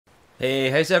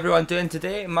Hey, how's everyone doing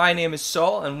today? My name is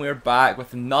Saul and we're back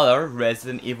with another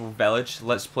Resident Evil Village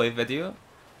Let's Play video.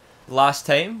 Last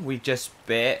time we just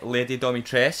bet Lady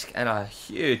Dimitrescu in a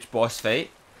huge boss fight.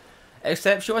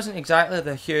 Except she wasn't exactly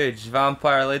the huge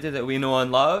vampire lady that we know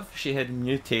and love. She had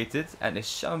mutated into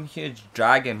some huge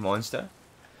dragon monster.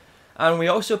 And we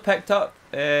also picked up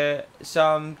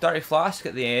some Dirty Flask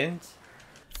at the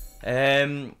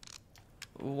end.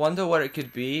 Wonder what it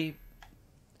could be.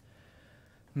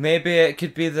 Maybe it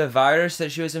could be the virus that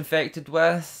she was infected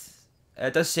with.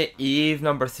 It does say Eve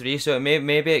number 3, so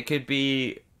maybe it could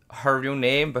be her real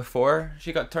name before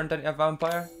she got turned into a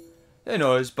vampire. Who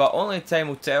knows, but only time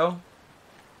will tell.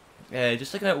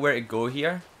 Just looking at where to go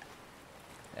here.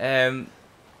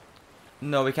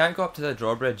 No, we can't go up to the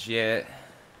drawbridge yet.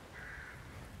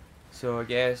 So I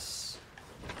guess...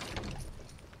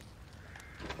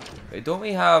 Wait, don't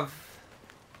we have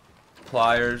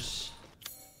pliers?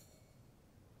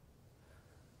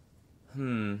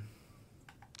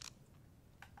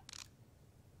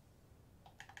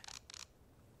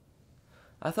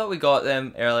 I thought we got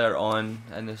them earlier on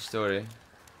in the story.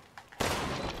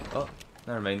 Oh,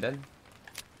 never mind then.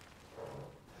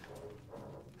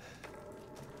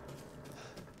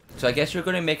 So I guess we're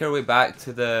going to make our way back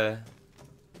to the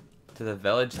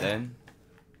village then.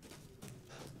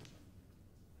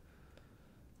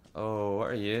 Oh, what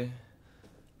are you?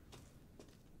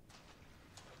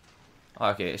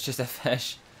 Okay, it's just a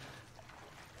fish.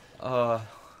 Oh.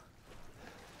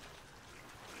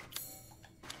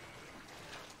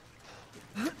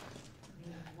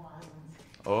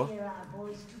 Oh.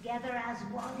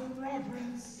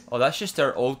 Oh, that's just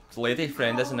our old lady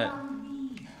friend, isn't it?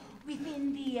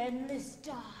 Within the endless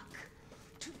dark,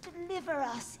 to deliver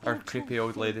us Our into creepy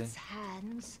old lady.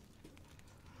 hands.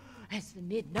 As the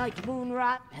midnight moon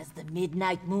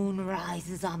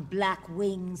rises on black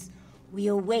wings, we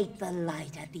await the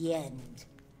light at the end.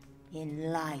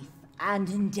 In life and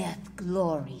in death,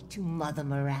 glory to Mother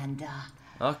Miranda.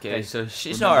 Okay, Hey, so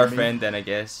she's not our me? friend then, I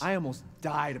guess. I almost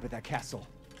died up at that castle.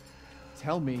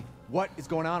 Tell me, what is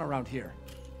going on around here?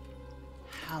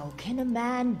 How can a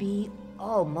man be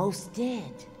almost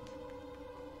dead?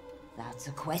 That's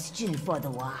a question for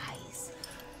the wise.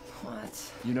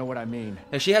 What? You know what I mean.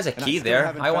 Hey, she has a And key still there.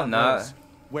 haven't I want found that. Rose.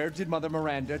 Where did Mother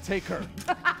Miranda take her?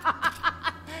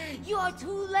 You're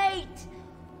too late!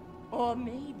 Or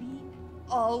maybe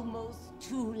almost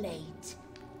too late.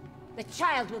 The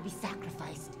child will be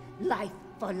sacrificed, life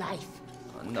for life.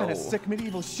 Oh, What no. kind of sick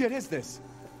medieval shit is this?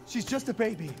 She's just a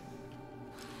baby.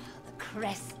 The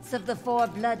crests of the four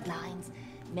bloodlines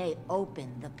may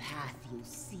open the path you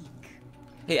seek.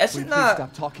 Hey, Will isn't you please that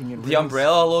stop talking and the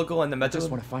umbrella logo in the I middle? just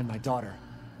want to find my daughter.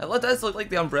 It does look like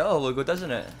the umbrella logo,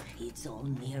 doesn't it? It's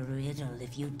only a riddle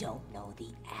if you don't know the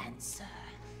answer.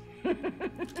 That's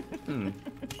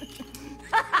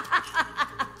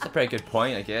a pretty good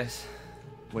point, I guess.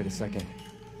 Wait a second.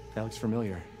 That looks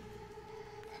familiar.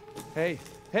 Hey,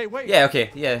 wait! Yeah, okay,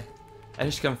 yeah. It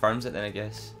just confirms it then, I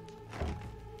guess.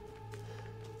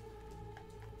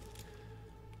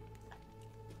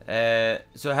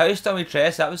 So House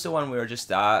Dimitrescu, that was the one we were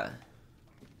just at.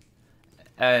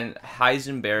 And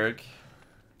Heisenberg,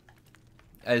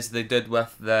 as they did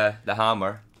with the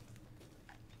hammer.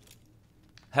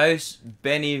 House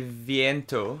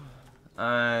Beneviento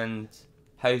and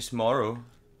House Morrow.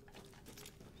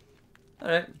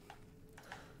 Alright.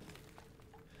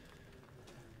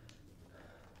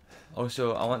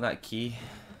 Also, I want that key.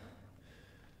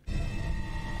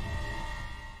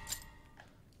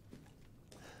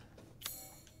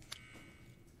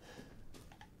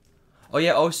 Oh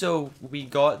yeah, also we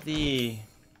got the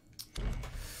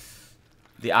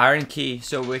iron key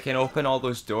so we can open all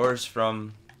those doors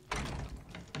from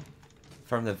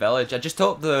the village. I just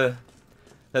hope that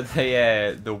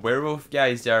the werewolf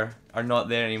guys are not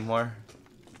there anymore.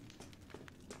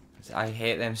 'Cause I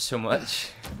hate them so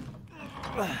much.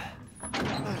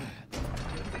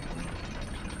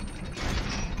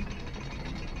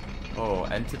 Oh,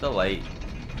 into the light.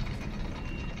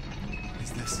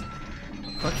 Is this?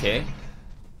 Okay.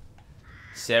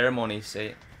 Ceremony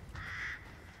site.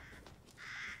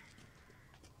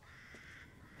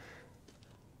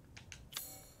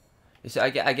 So I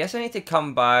guess I need to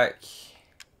come back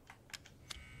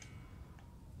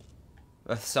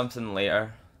with something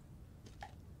later.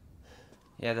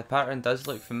 Yeah, the pattern does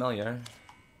look familiar.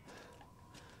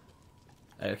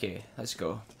 Okay, let's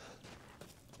go.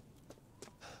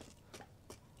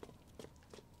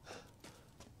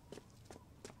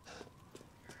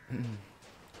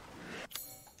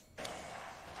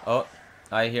 Oh,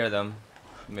 I hear them.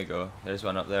 Let me go. There's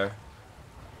one up there.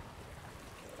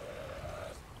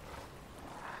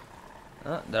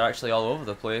 Oh, they're actually all over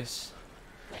the place.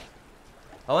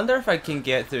 I wonder if I can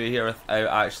get through here without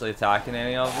actually attacking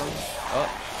any of them. Oh.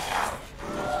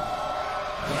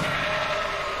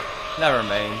 Never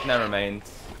mind, never mind.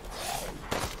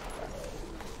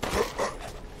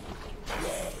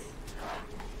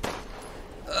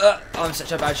 Oh, I'm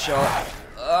such a bad shot.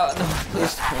 No,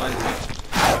 please, come on.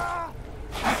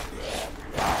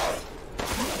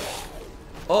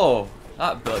 Oh,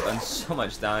 that bullet done so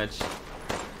much damage.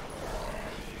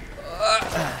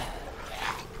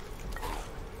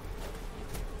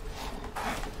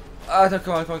 No,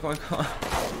 come on, come on, come on, come on.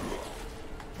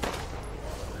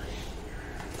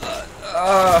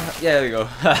 Yeah, there we go.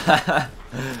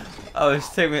 I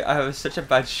was such a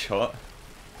bad shot.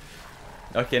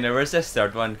 Okay, now where's this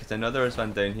third one? Because I know there was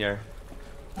one down here.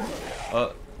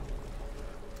 Oh.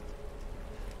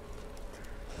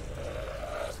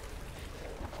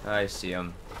 I see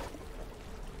him.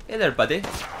 Hey there, buddy.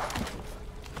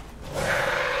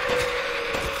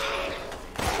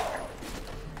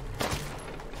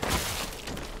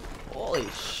 Holy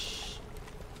sh...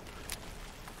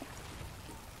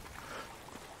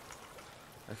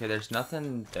 Okay, there's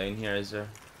nothing down here, is there?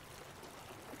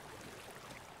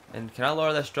 And can I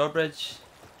lower this drawbridge?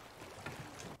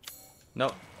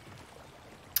 Nope.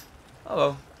 Oh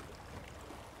well.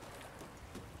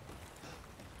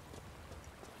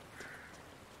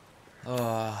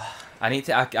 Oh, I need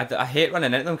to. I hate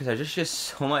running into them because I just use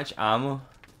so much ammo.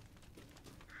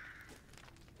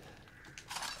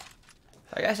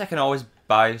 I guess I can always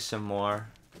buy some more.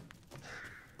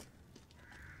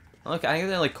 Look, I think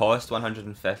they only cost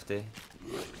 150.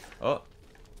 Oh,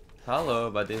 hello,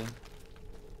 buddy.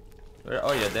 Where?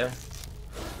 Oh, you're there.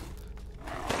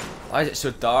 Why is it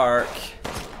so dark?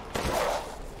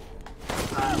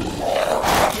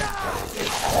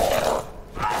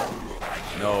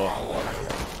 No.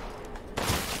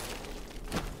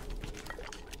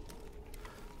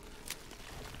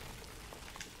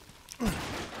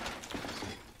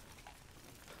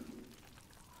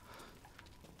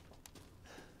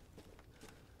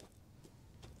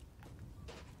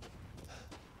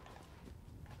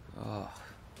 Oh,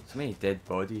 so many dead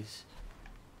bodies.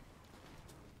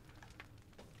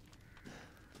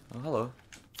 Oh, hello.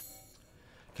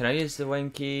 Can I use the wing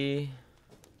key?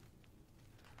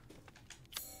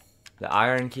 The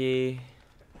iron key?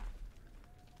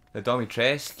 The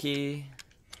Domitresk key?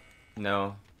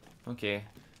 No. Okay.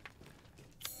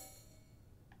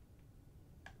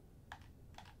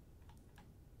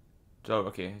 So,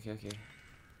 okay.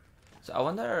 So I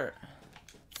wonder...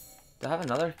 Do I have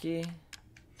another key?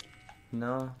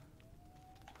 No.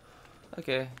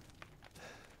 Okay.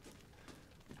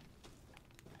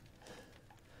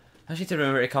 I need to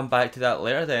remember to come back to that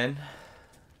later then.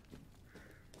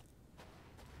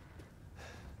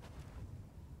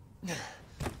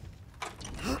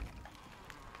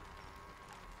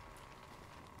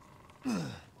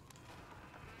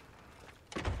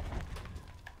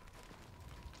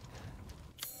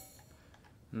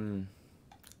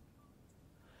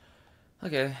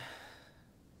 Okay.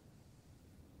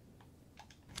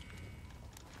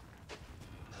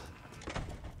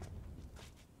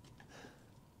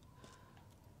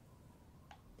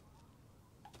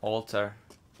 Altar.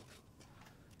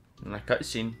 And a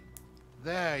cutscene.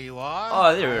 There you are.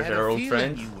 Oh, there's our old I had a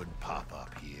friend. feeling you would pop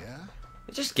up here.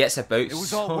 It just gets about It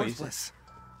was all so easy. worthless.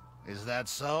 Is that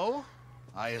so?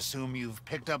 I assume you've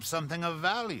picked up something of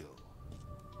value.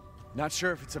 Not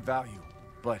sure if it's of value,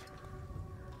 but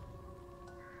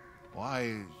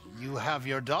Why, you have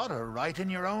your daughter right in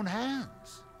your own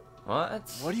hands. What?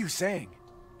 what are you saying?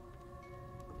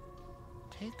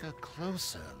 Take a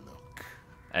closer look.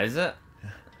 Is it?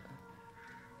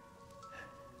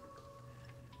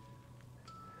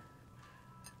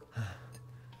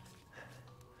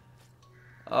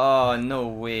 Oh, no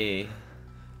way.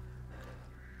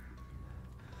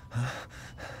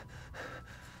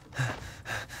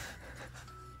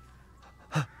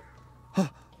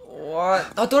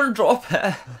 What? Oh, don't drop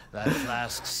it. That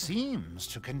flask seems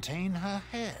to contain her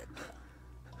head.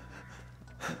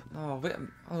 Oh, wait.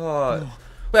 Oh.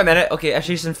 Wait a minute. Okay, if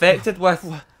she's infected with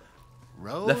the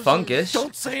Roses? fungus,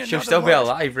 Don't say she'll another still be word.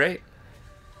 alive, right?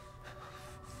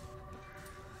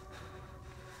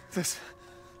 This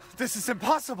is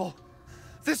impossible.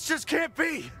 This just can't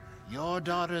be. Your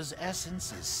daughter's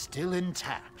essence is still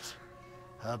intact.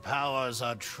 Her powers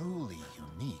are truly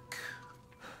unique.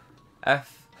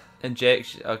 If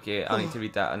injection. Okay, I need to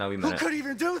read that in a wee Who minute. could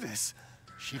even do this?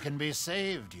 She can be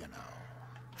saved, you know.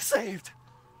 Saved?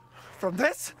 From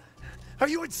this? Are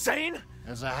you insane?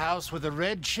 There's a house with a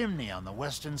red chimney on the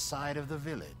western side of the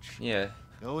village. Yeah.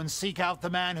 Go and seek out the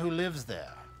man who lives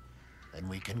there. Then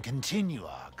we can continue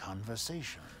our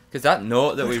conversation. Because that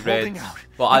note that we Quit read, holding out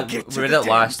well, and get we to read the it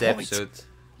last damn point. episode.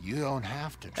 You don't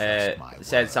have to trust my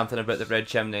Said word. something about the red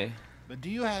chimney. But do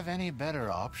you have any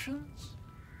better options?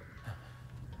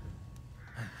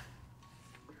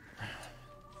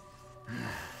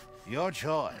 Your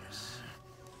choice.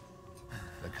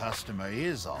 The customer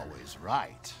is always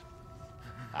right.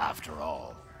 After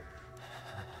all.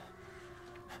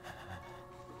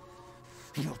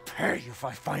 You'll pay if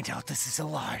I find out this is a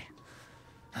lie.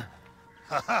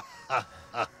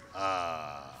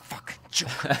 Fucking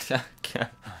joke.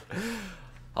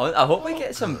 I hope we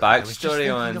get some I was just backstory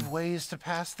thinking of on ways to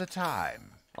pass the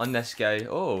time. this guy.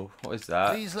 Oh, what is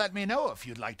that? Please let me know if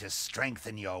you'd like to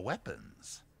strengthen your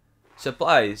weapons.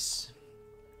 Supplies.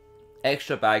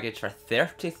 Extra baggage for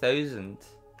 30,000.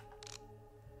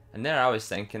 And there I was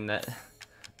thinking that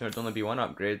there would only be one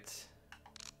upgrade.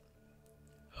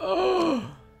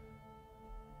 Oh!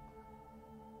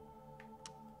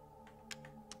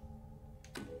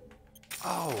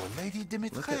 Oh, Lady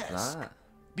Look at Dimitrescu. that.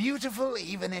 Beautiful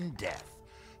even in death.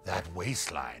 That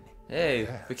waistline. Hey,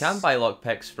 we can Yes. buy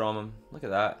lockpicks from him. Look at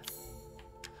that.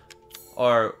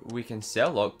 Or we can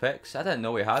sell lockpicks. I didn't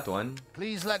know we had one.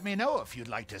 Please let me know if you'd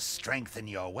like to strengthen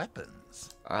your weapons.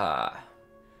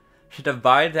 Should I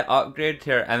buy the upgrade to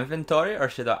your inventory or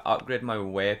should I upgrade my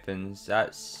weapons?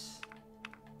 That's...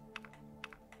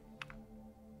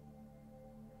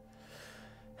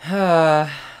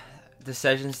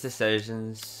 Decisions.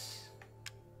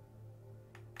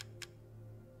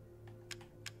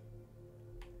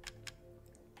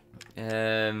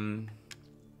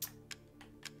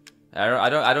 I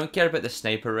don't care about the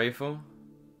sniper rifle.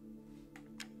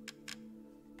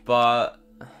 But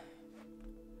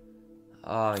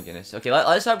oh my goodness. Okay,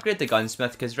 let's upgrade the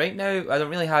gunsmith because right now I don't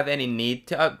really have any need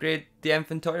to upgrade the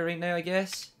inventory right now, I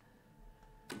guess.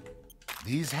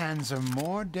 These hands are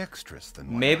more dexterous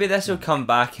than Maybe this will come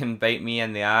back and bite me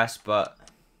in the ass, but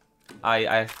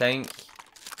I think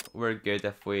we're good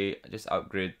if we just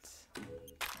upgrade.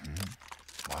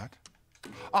 What?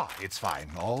 Ah, it's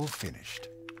fine. All finished.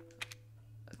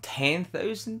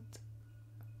 10,000?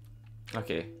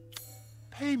 Okay,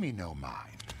 Pay me no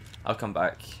mind. I'll come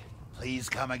back. Please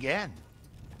come again.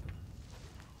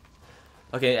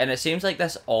 Okay, and it seems like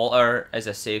this altar is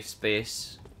a safe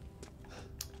space.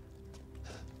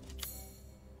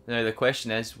 Now the question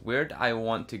is, where do I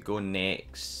want to go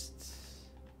next?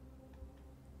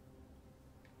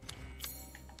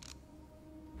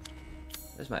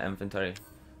 There's my inventory.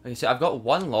 Okay, so I've got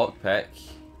one lockpick.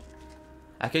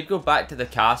 I could go back to the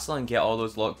castle and get all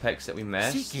those lockpicks that we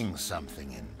missed. Seeking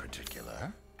something in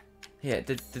particular? Yeah,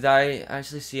 did I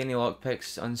actually see any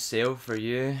lockpicks on sale for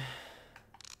you?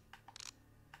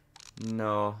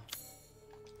 No.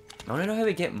 I want to know how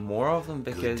we get more of them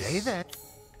Good because day then.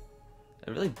 it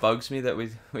really bugs me that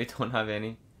we don't have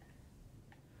any.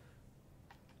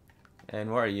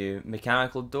 And what are you?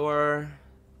 Mechanical door.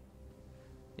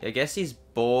 Yeah, I guess these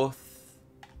both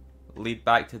lead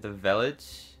back to the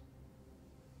village.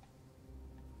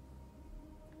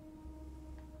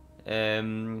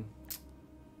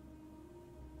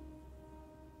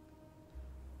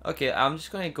 Okay, I'm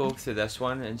just gonna go through this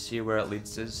one and see where it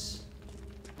leads us.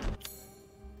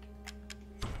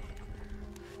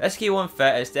 This key won't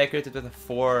fit, it's decorated with a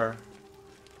 4.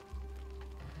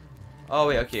 Oh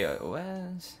wait, okay,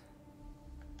 what?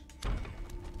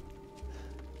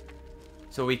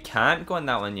 So we can't go on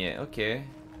that one yet, okay.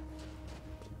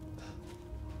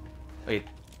 Wait,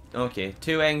 okay,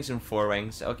 2 wings and 4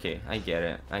 wings, okay, I get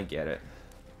it.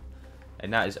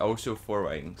 And that is also 4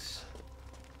 wings.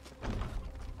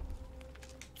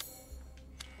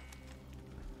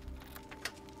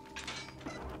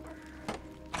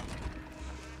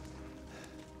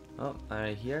 Oh,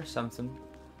 I hear something.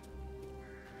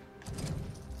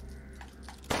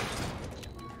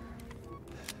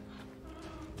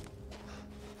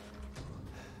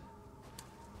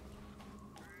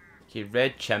 Okay,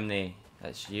 red chimney.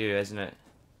 That's you, isn't it?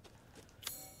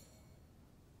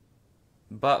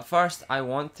 But first, I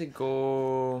want to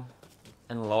go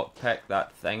and lockpick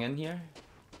that thing in here.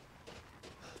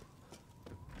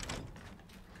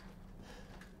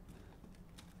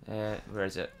 Where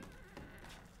is it?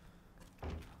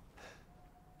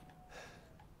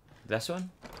 This one?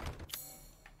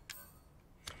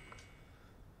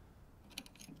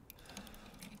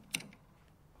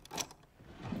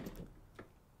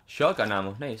 Shotgun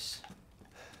ammo, nice.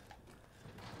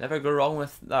 Never go wrong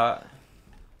with that.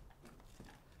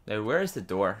 Now, where is the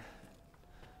door?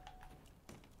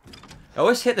 I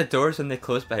always hit the doors when they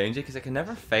close behind you because I can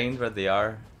never find where they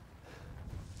are.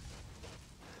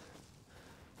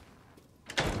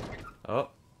 Oh.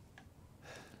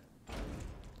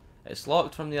 It's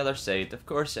locked from the other side. Of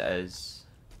course it is.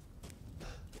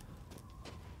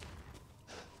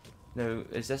 Now,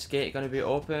 is this gate going to be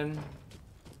open?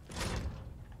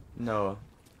 No.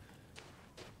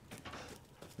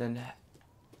 Then,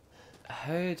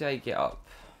 how do I get up?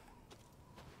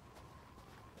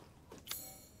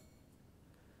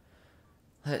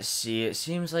 Let's see, it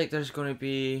seems like there's going to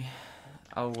be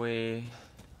a way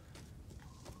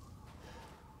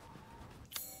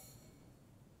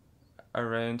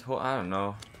around. I don't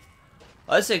know.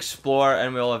 Let's explore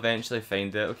and we'll eventually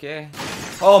find it, okay?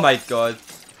 Oh my god.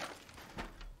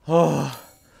 Oh.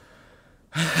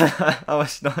 I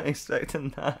was not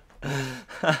expecting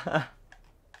that.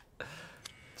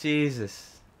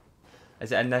 Jesus.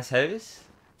 Is it in this house?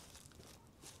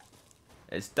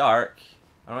 It's dark.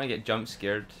 I don't want to get jump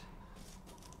scared.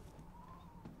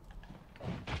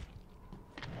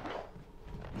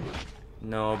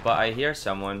 No, but I hear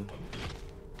someone.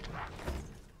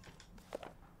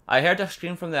 I heard a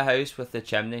scream from the house with the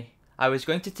chimney. I was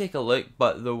going to take a look,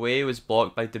 but the way was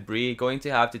blocked by debris, going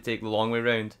to have to take the long way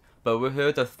round. But who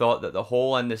would have thought that the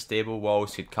hole in the stable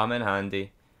walls could come in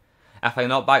handy? If I'm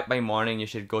not back by morning, you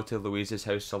should go to Louise's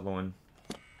house alone.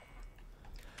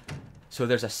 So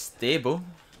there's a stable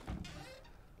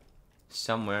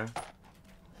somewhere.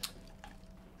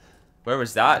 Where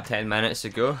was that 10 minutes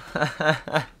ago?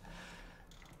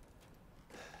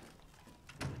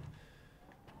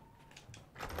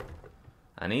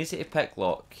 An easy to pick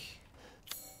lock.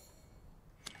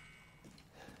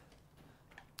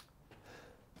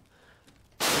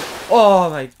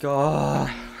 Oh my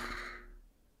god.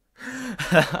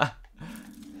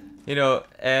 You know,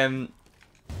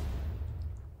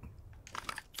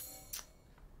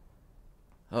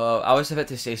 oh, I was about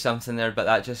to say something there, but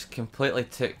that just completely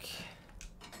took...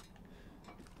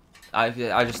 I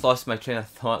just lost my train of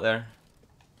thought there.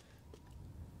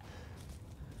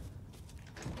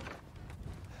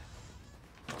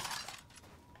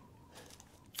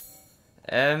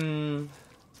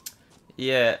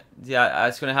 Yeah,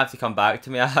 it's gonna have to come back to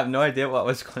me. I have no idea what I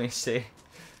was gonna say.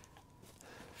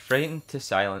 Frightened to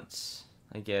silence,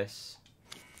 I guess.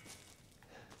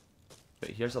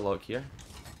 But here's a lock here.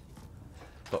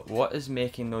 But what is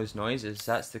making those noises?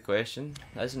 That's the question,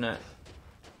 isn't it?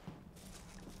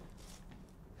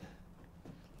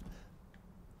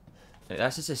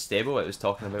 That's just a stable it was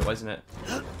talking about, wasn't it?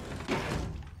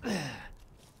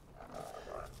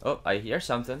 Oh, I hear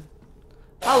something.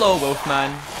 Hello,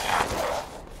 Wolfman.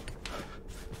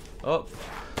 Oh.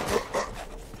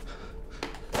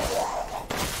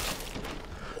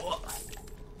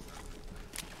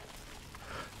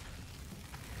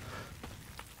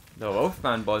 The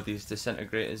Wolfman bodies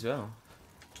disintegrate as well.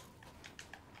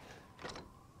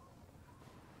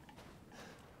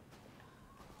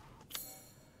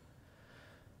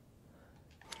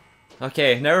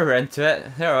 Okay, now we're into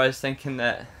it. There I was thinking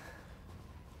that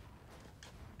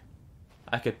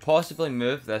I could possibly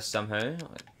move this somehow.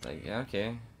 Like, yeah,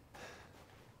 okay.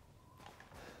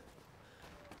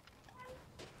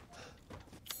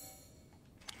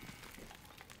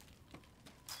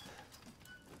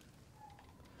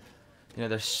 You know,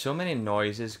 there's so many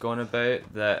noises going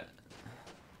about that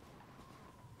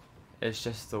it's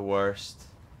just the worst.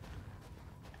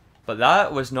 But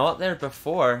that was not there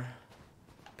before,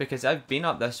 because I've been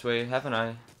up this way, haven't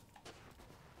I?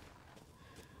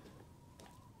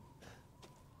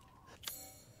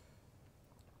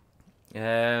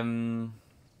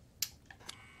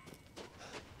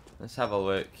 Let's have a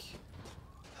look.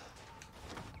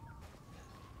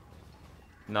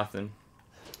 Nothing.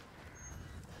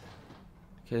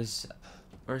 Because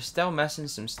we're still missing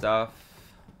some stuff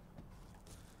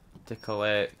to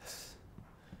collect.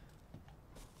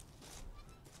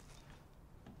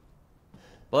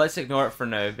 Well, let's ignore it for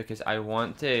now because I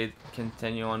want to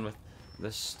continue on with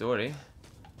this story.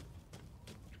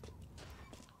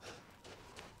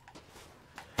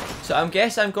 So I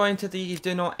guess I'm going to the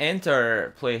do not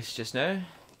enter place just now.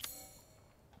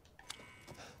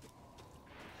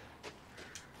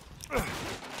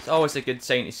 It's always a good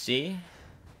sign to see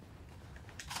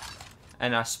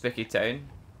in a spooky town.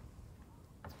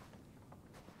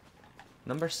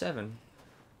 Number 7.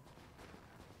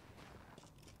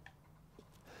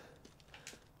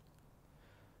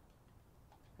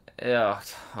 Yeah,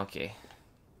 okay.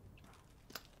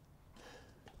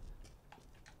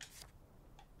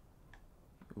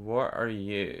 What are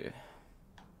you?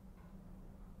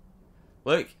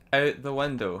 Look out the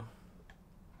window.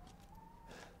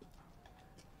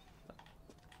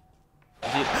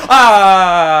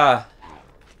 Ah!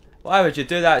 Why would you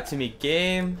do that to me,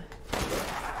 game?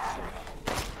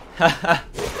 Oh,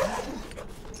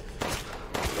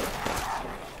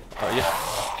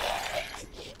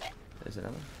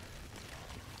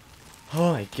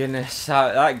 goodness,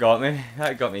 that got me.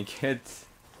 That got me good.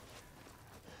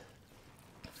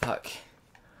 Fuck.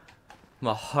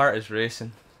 My heart is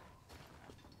racing.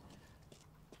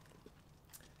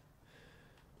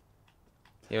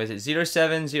 Yeah, was it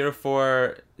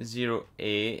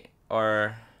 070408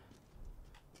 or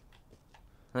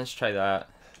let's try that.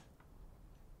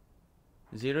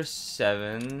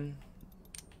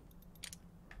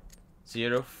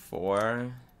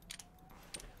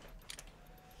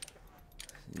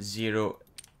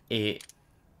 070408.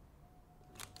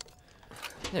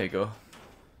 There we go.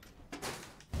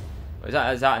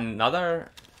 Is that another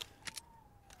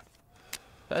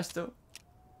pistol?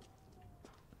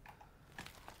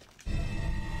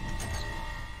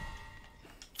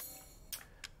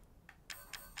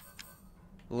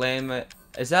 Lame.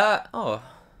 Is that? Oh.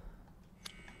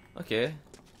 Okay.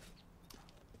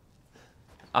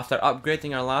 After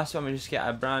upgrading our last one, we just get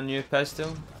a brand new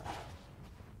pistol.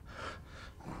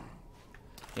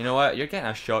 You know what? You're getting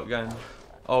a shotgun.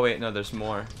 Oh wait, no, there's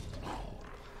more.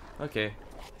 Okay.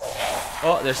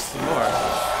 Oh, there's more.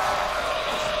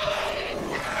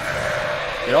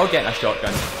 You're all getting a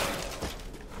shotgun.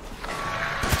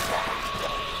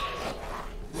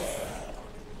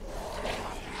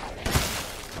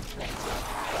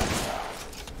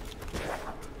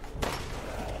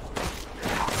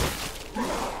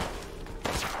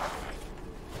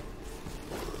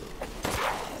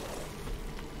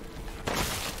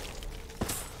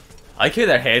 I like how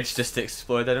their heads just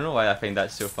explode. I don't know why I find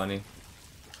that so funny.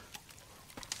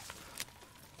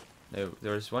 No,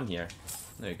 there's one here.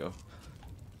 There you go.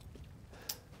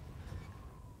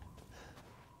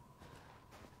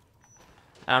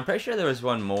 And I'm pretty sure there was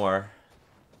one more.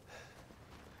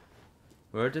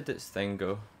 Where did this thing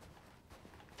go?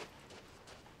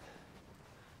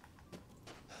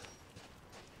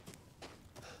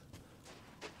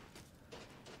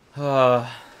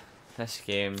 Oh, this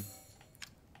game.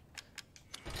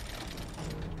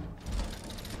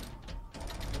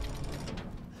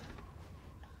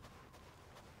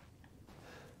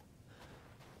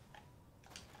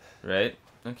 Right,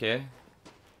 okay.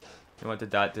 And what did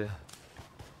that do?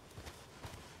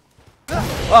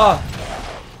 Oh!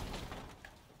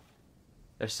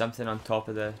 There's something on top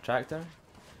of the tractor?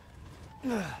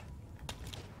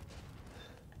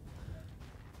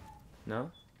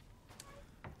 No?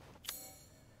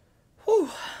 Whew!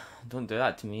 Don't do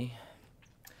that to me.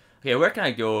 Okay, where can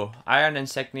I go? Iron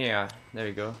insignia. There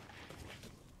we go.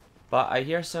 But I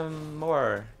hear some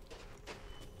more.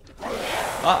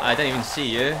 Oh, I didn't even see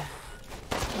you.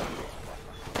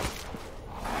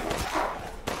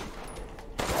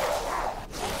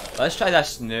 Let's try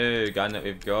this new gun that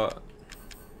we've got.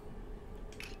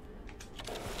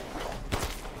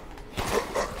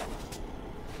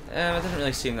 It doesn't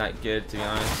really seem that good, to be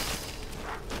honest.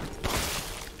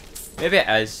 Maybe it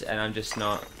is, and I'm just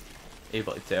not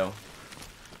able to tell.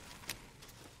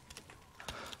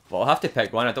 But I'll have to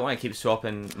pick one. I don't want to keep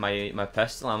swapping my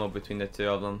pistol ammo between the two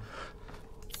of them.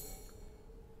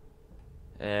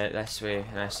 This way,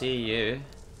 and I see you.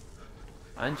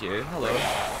 And you. Hello.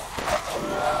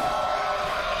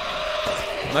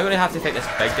 Am I going to have to take this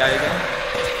big guy again?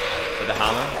 With the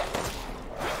hammer?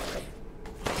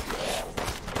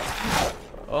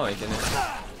 Oh my goodness.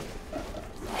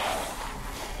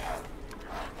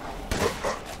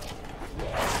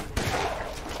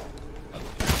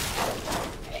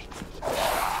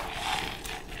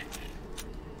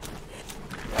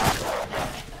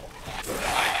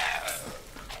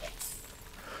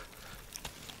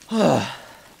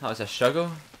 That was a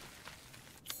struggle.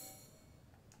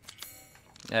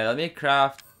 Yeah, let me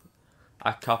craft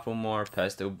a couple more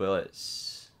pistol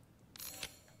bullets.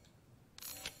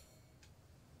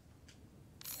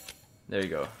 There you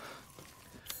go.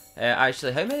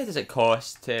 Actually, how many does it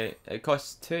cost to... It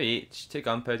costs 2 each, 2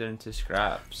 gunpowder and 2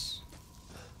 scraps.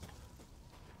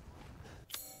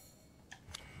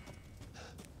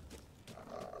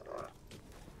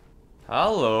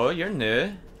 Hello, you're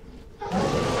new.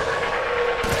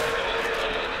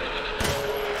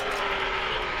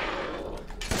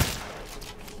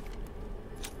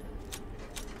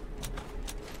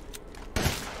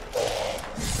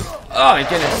 Oh my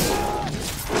goodness.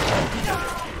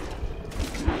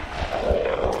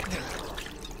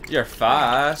 You're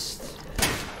fast.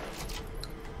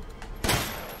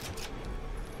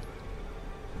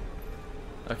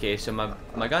 Okay, so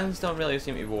my guns don't really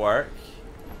seem to work.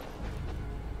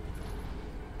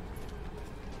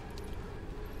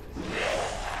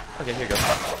 Okay, here you go.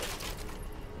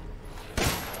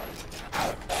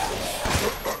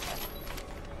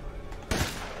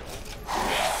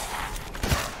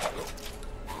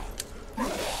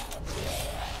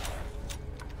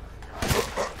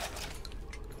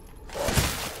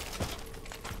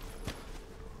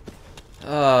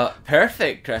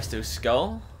 Perfect crystal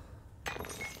skull. I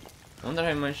wonder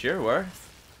how much you're worth.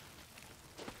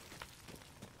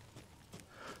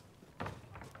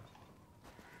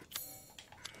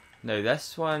 Now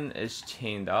this one is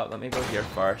chained up. Let me go here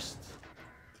first.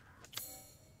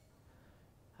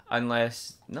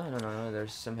 Unless... No,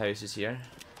 there's some houses here.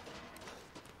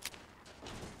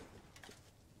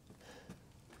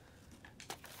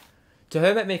 To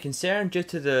whom it may concern, due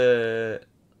to the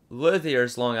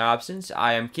Luthier's long absence,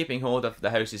 I am keeping hold of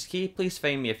the house's key. Please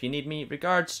find me if you need me.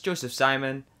 Regards, Joseph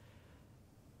Simon,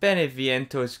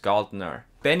 Beneviento's gardener.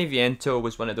 Beneviento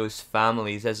was one of those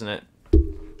families, isn't it?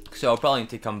 So I'll probably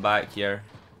need to come back here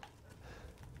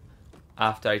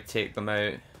after I take them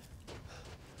out.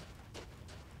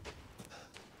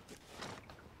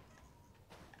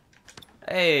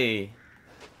 Hey!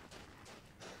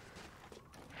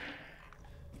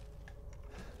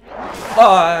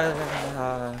 Oh,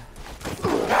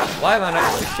 why am I not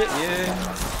going to shoot you?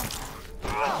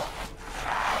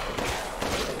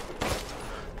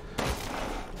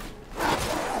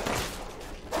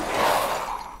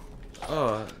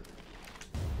 Oh.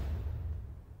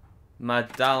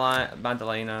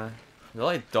 Madalena. They're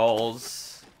like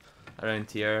dolls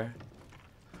around here.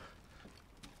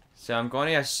 So I'm going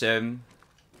to assume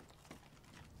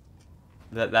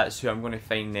that that's who I'm going to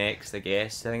find next, I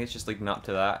guess. I think it's just leading up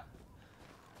to that.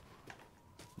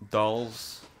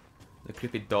 Dolls. The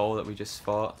creepy doll that we just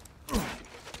fought.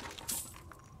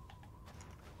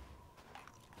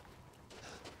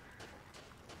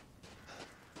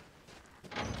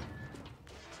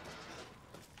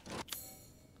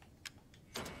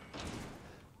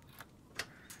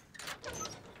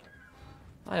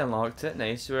 I unlocked it,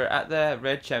 nice. We're at the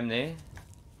red chimney.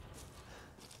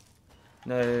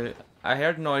 Now, I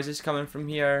heard noises coming from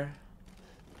here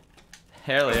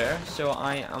earlier, so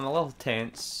I am a little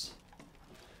tense.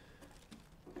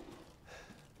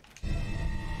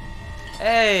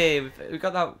 Hey, we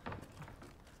got that.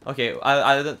 Okay,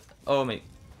 I don't. Oh mate,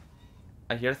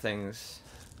 I hear things.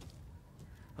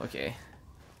 Okay.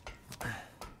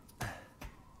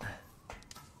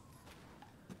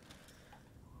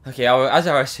 Okay, as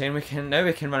I was saying, we can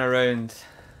run around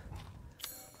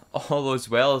all those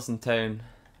wells in town.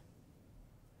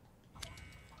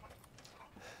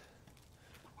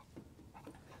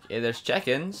 Okay, there's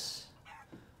chickens.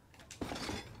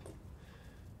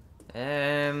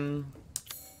 And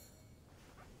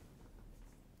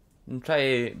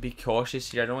try to be cautious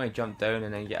here. I don't want to jump down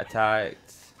and then get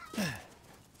attacked.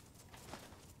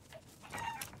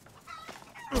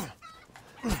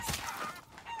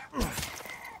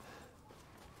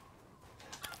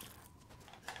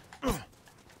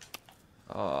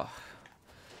 Oh,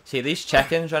 see, these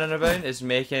chickens running about is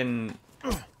making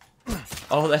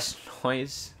all this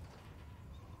noise,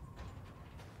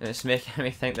 and it's making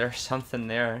me think there's something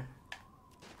there.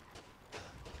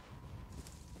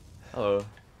 Hello.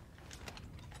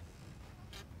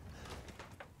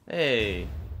 Hey,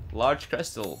 large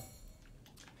crystal.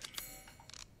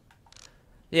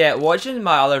 Yeah, watching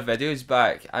my other videos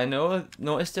back, I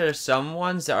noticed there are some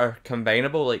ones that are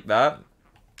combinable like that.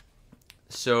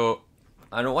 So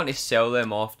I don't want to sell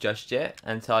them off just yet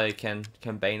until I can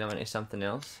combine them into something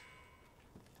else.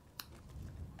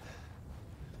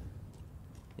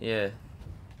 Yeah.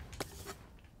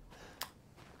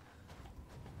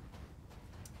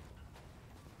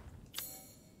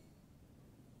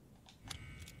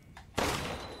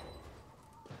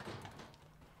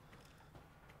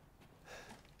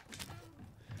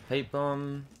 Pipe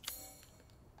bomb.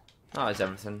 Oh, it's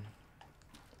everything.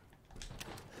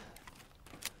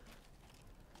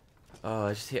 Oh,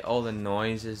 I just hate all the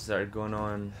noises that are going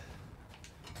on.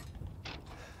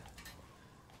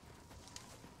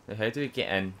 Now, how do we get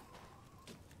in?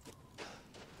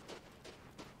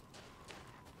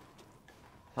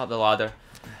 Up the ladder.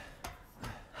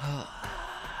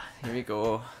 Here we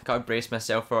go. Gotta brace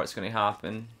myself for what's gonna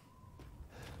happen.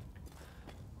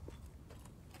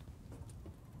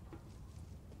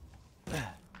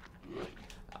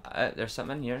 There's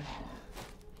something in here.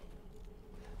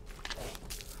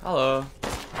 Hello.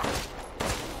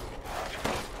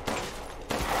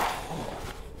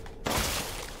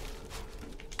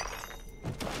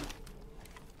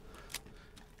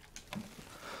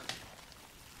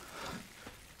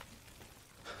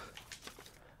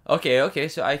 Okay,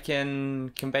 so I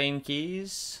can combine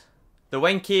keys. The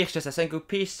wing key is just a single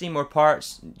piece. See more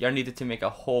parts you're needed to make a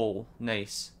whole.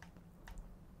 Nice.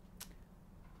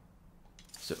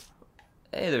 So,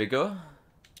 hey, there we go.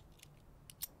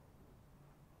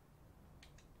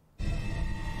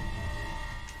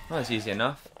 Oh, that's easy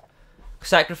enough.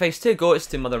 Sacrifice 2 goats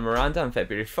to Mother Miranda on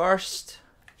February 1st.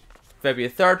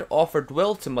 February 3rd, offered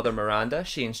will to Mother Miranda.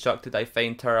 She instructed I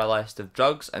find her a list of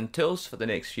drugs and tools for the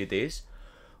next few days.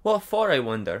 What for, I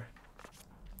wonder?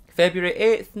 February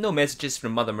 8th, no messages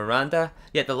from Mother Miranda,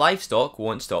 yet the livestock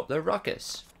won't stop their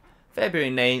ruckus.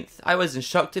 February 9th, I was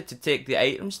instructed to take the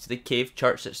items to the cave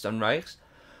church at sunrise,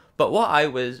 but what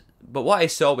I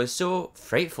saw was so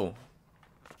frightful.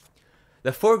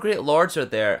 The 4 great lords are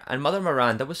there, and Mother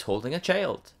Miranda was holding a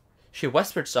child. She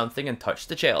whispered something and touched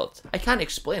the child. I can't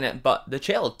explain it, but the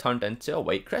child turned into a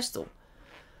white crystal.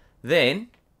 Then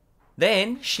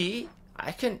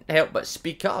I couldn't help but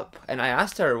speak up, and I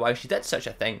asked her why she did such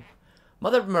a thing.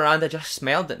 Mother Miranda just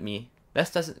smiled at me.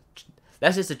 This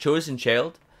is the chosen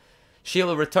child. She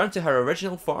will return to her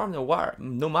original form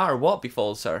no matter what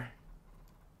befalls her.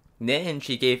 Then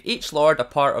she gave each lord a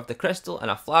part of the crystal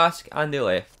and a flask, and they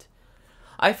left.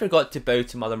 I forgot to bow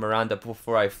to Mother Miranda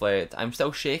before I fled. I'm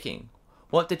still shaking.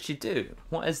 What did she do?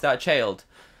 What is that child?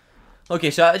 Okay,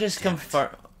 so that just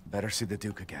confirms... Better see the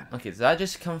Duke again. Okay, so that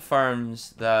just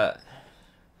confirms that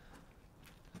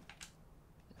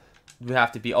we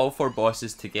have to beat all 4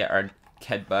 bosses to get our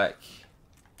kid back.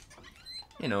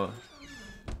 You know.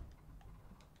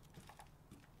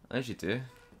 As you do.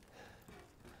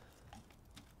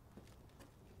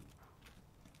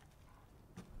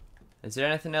 Is there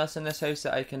anything else in this house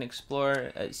that I can explore?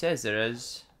 It says there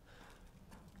is.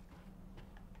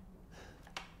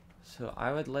 So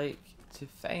I would like to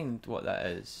find what that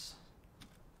is.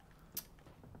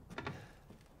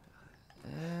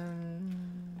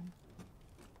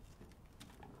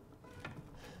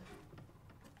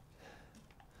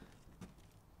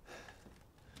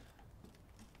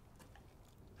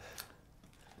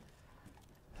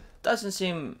 Doesn't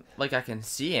seem like I can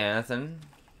see anything.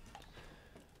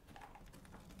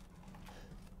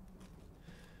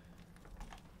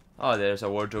 Oh, there's a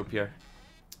wardrobe here.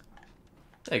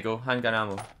 There you go, handgun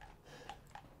ammo.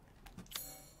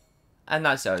 And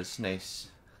that's us, nice.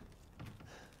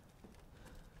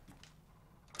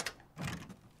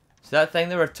 So that thing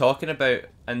they were talking about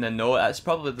in the note, that's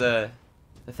probably the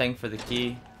thing for the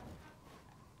key.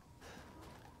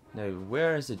 Now,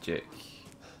 where is the Duke?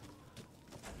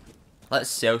 Let's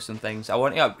sell some things. I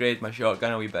want to upgrade my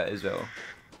shotgun a wee bit as well.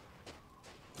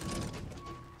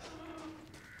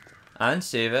 And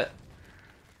save it.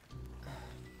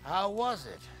 How was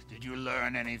it? Did you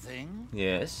learn anything?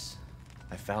 Yes.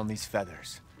 I found these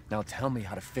feathers. Now tell me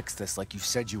how to fix this like you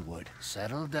said you would.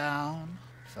 Settle down.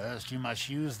 First, you must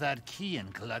use that key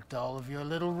and collect all of your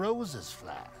little roses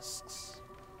flasks.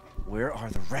 Where are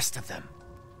the rest of them?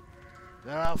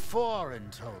 There are 4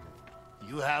 in total.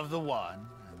 You have the one,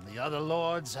 and the other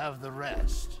lords have the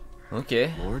rest.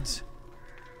 Okay. Lords?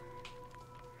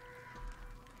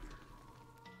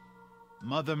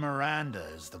 Mother Miranda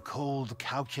is the cold,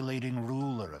 calculating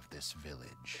ruler of this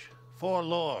village. 4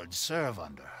 lords serve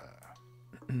under her.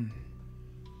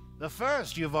 The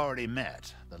first you've already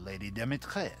met, the Lady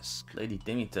Dimitrescu. Lady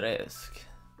Dimitrescu.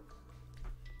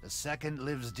 The second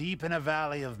lives deep in a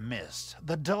valley of mist,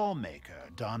 the doll maker,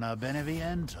 Donna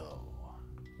Beneviento.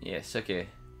 Yes, okay.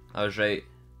 I was right.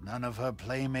 None of her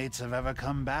playmates have ever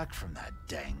come back from that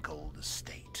dank old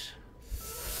estate.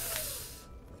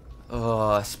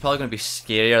 Oh, it's probably going to be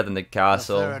scarier than the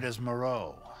castle. The third is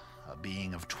Moreau, a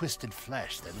being of twisted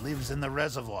flesh that lives in the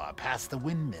reservoir past the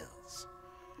windmills.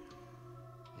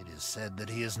 It is said that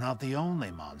he is not the only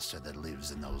monster that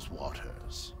lives in those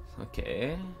waters.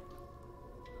 Okay.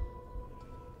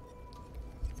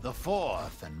 The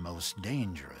fourth and most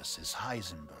dangerous is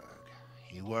Heisenberg.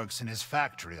 He works in his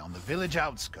factory on the village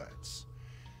outskirts.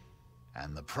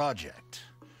 And the project...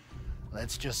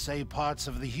 let's just say parts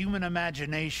of the human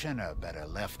imagination are better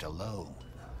left alone.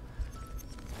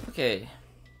 Okay.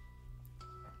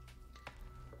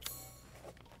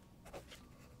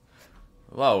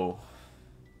 Whoa.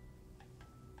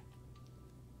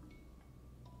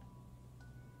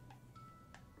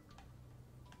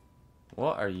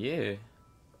 What are you?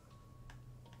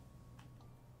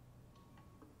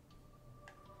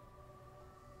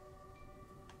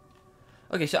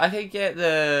 Okay, so I could get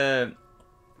the...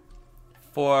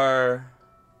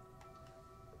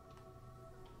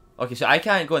 Okay, so I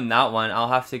can't go in that one. I'll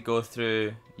have to go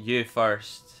through you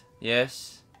first.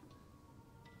 Yes?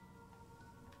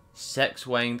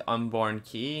 6-winged unborn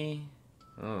key.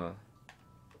 Oh.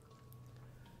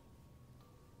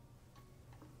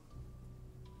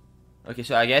 Okay,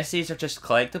 so I guess these are just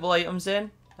collectible items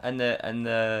then? And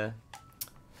the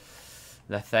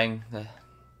thing.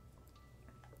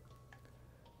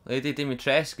 Lady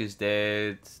Dimitrescu is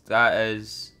dead. That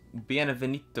is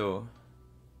Bienvenido.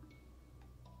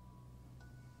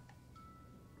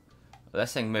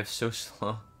 This thing moves so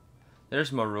slow.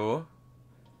 There's Moreau.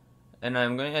 And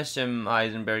I'm going to assume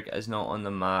Heisenberg is not on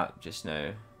the map just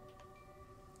now.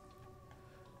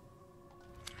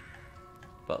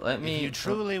 But let me... If you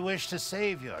truly wish to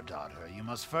save your daughter, you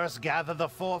must first gather the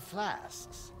 4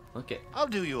 flasks. Okay. I'll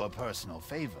do you a personal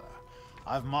favor.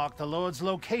 I've marked the Lord's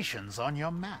locations on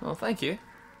your map. Well, thank you.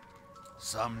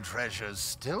 Some treasures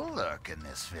still lurk in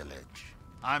this village.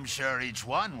 I'm sure each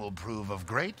one will prove of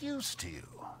great use to you.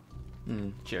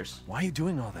 Cheers. Why are you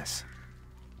doing all this?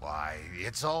 Why,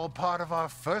 it's all part of our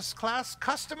first-class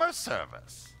customer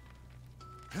service.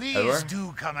 Please Over.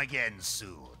 do come again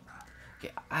soon.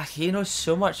 Okay, he knows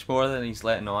so much more than he's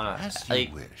letting on. As you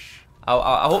Like, wish.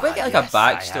 I hope I get like Yes, a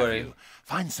I have backstory. you.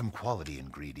 Find some quality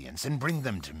ingredients and bring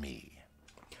them to me.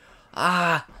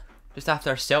 Just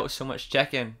after I sell so much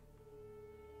chicken.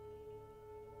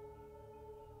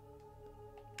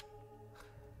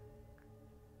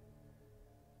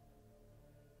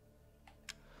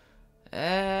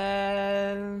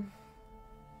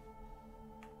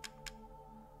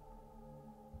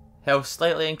 Health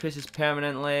slightly increases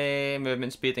permanently.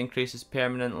 Movement speed increases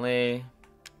permanently.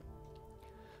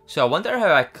 So I wonder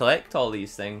how I collect all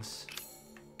these things.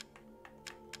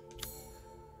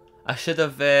 I should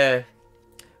have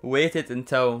waited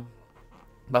until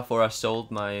before I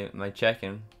sold my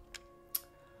chicken.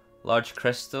 Large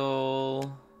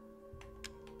crystal,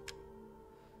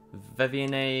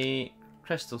 Vivianite,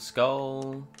 crystal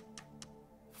skull.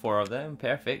 4 of them,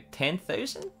 perfect.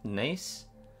 10,000, nice.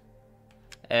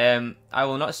 I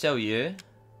will not sell you,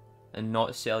 and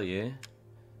not sell you.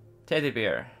 Teddy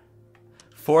bear.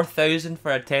 4,000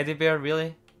 for a teddy bear,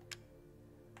 really?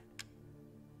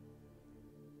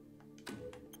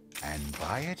 And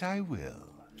buy it I will.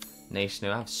 Nice,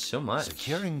 now I have so much.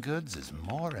 Securing goods is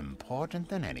more important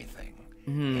than anything.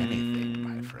 Anything,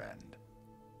 my friend.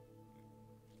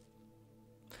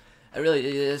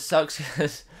 It sucks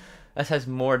because this has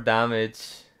more damage.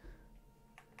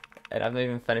 And I've not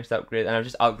even finished upgrade, and I've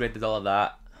just upgraded all of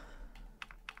that.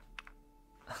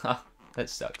 That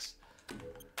sucks.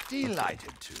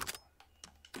 Delighted to.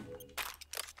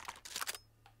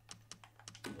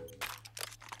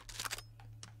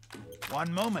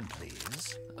 One moment,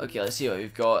 please. Okay, let's see what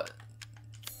we've got.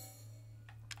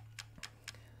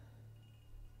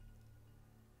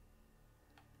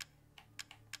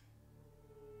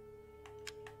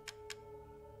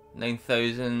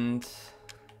 $9,000.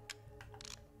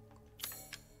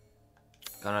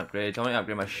 Gun upgrade. I want to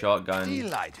upgrade my shotgun.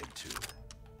 Delighted to.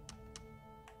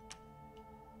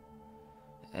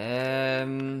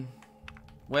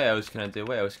 What else can I do?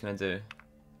 What else can I do?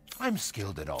 I'm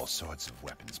skilled at all sorts of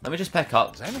weapons. Let me just pick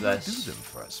up and I do this. them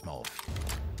for a small fee.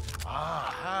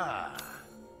 Aha!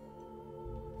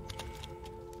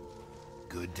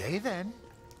 Good day then.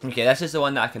 Okay, this is the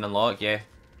one that I can unlock, yeah.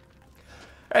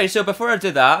 Alright, so before I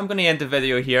do that, I'm going to end the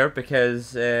video here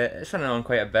because it's running on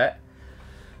quite a bit.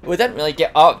 We didn't really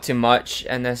get up to much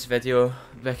in this video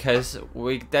because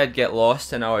we did get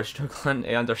lost and I was struggling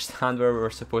to understand where we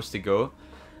were supposed to go.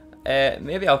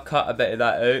 Maybe I'll cut a bit of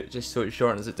that out just so it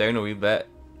shortens it down a wee bit.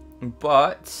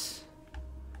 But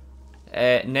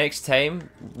next time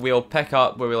we'll pick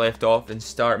up where we left off and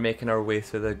start making our way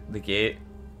through the gate.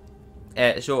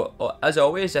 So as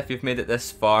always, if you've made it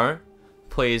this far,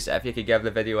 please, if you could give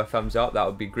the video a thumbs up, that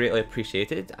would be greatly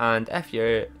appreciated. And if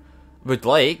you would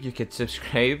like, you could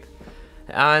subscribe.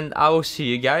 And I will see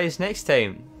you guys next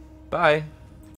time. Bye.